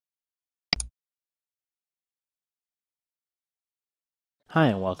Hi,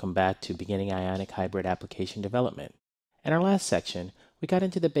 and welcome back to Beginning Ionic Hybrid Application Development. In our last section, we got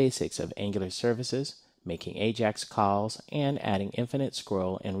into the basics of Angular services, making AJAX calls, and adding infinite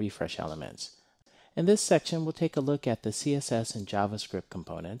scroll and refresh elements. In this section, we'll take a look at the CSS and JavaScript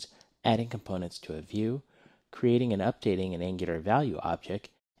components, adding components to a view, creating and updating an Angular value object,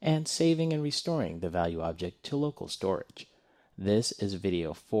 and saving and restoring the value object to local storage. This is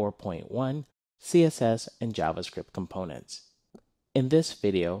video 4.1, CSS and JavaScript components. In this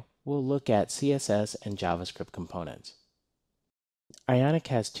video, we'll look at CSS and JavaScript components. Ionic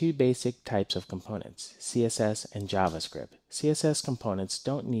has two basic types of components, CSS and JavaScript. CSS components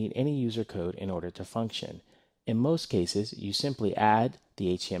don't need any user code in order to function. In most cases, you simply add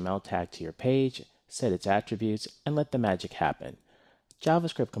the HTML tag to your page, set its attributes, and let the magic happen.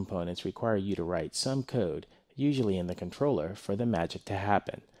 JavaScript components require you to write some code, usually in the controller, for the magic to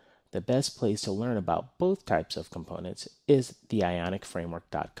happen. The best place to learn about both types of components is the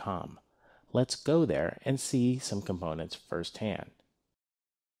ionicframework.com. Let's go there and see some components firsthand.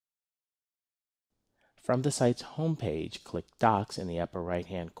 From the site's homepage, click Docs in the upper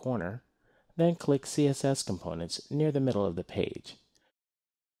right-hand corner, then click CSS Components near the middle of the page.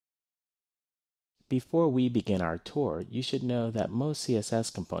 Before we begin our tour, you should know that most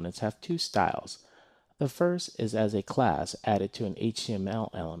CSS components have two styles. The first is as a class added to an HTML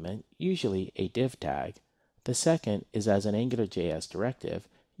element, usually a div tag. The second is as an AngularJS directive,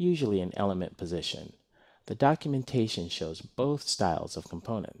 usually an element position. The documentation shows both styles of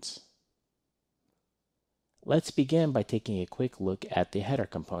components. Let's begin by taking a quick look at the header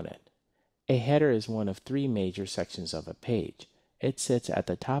component. A header is one of three major sections of a page. It sits at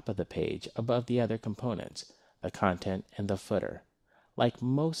the top of the page above the other components, the content and the footer. Like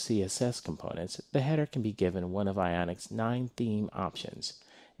most CSS components, the header can be given one of Ionic's 9 theme options.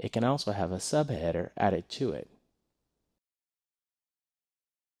 It can also have a subheader added to it.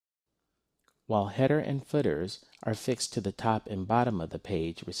 While header and footers are fixed to the top and bottom of the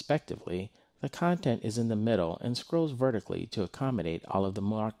page respectively, the content is in the middle and scrolls vertically to accommodate all of the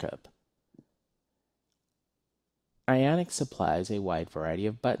markup. Ionic supplies a wide variety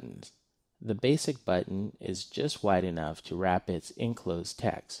of buttons. The basic button is just wide enough to wrap its enclosed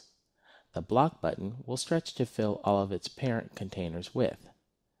text. The block button will stretch to fill all of its parent container's width.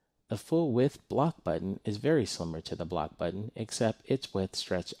 The full width block button is very similar to the block button, except its width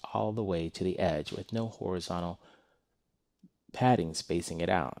stretches all the way to the edge with no horizontal padding spacing it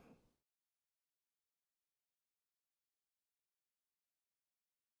out.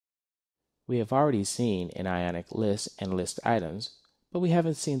 We have already seen in Ionic lists and list items, but we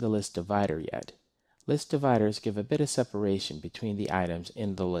haven't seen the list divider yet. List dividers give a bit of separation between the items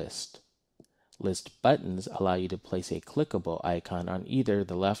in the list. List buttons allow you to place a clickable icon on either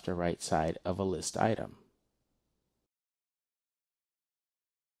the left or right side of a list item.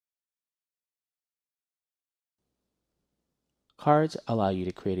 Cards allow you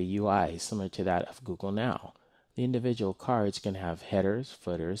to create a UI similar to that of Google Now. The individual cards can have headers,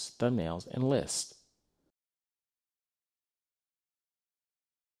 footers, thumbnails, and lists.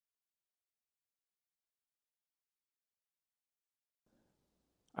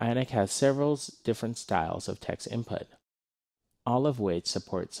 Ionic has several different styles of text input, all of which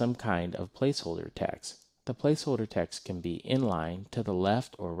support some kind of placeholder text. The placeholder text can be inline, to the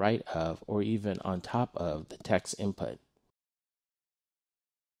left or right of, or even on top of the text input.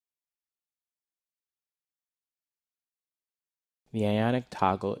 The Ionic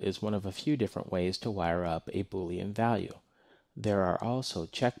toggle is one of a few different ways to wire up a Boolean value. There are also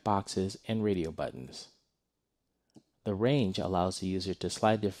checkboxes and radio buttons. The range allows the user to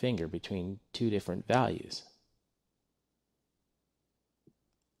slide their finger between two different values.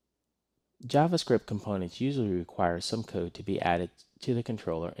 JavaScript components usually require some code to be added to the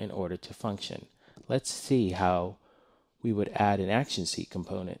controller in order to function. Let's see how we would add an action sheet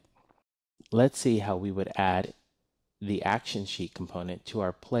component. Let's see how we would add the action sheet component to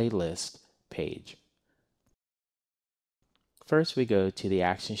our playlist page. First, we go to the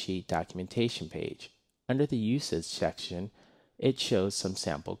action sheet documentation page. Under the usage section, it shows some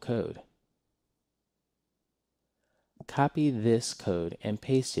sample code. Copy this code and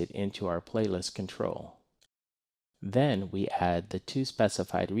paste it into our playlist control. Then we add the two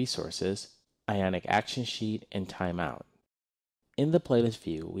specified resources, Ionic Action Sheet and Timeout. In the playlist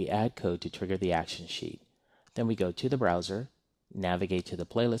view, we add code to trigger the action sheet. Then we go to the browser, navigate to the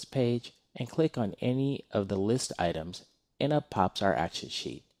playlist page, and click on any of the list items, and up pops our action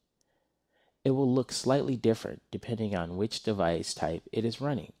sheet. It will look slightly different depending on which device type it is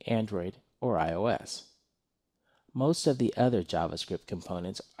running, Android or iOS. Most of the other JavaScript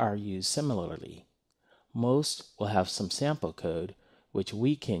components are used similarly. Most will have some sample code, which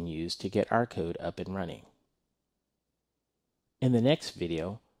we can use to get our code up and running. In the next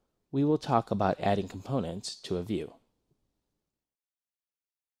video, we will talk about adding components to a view.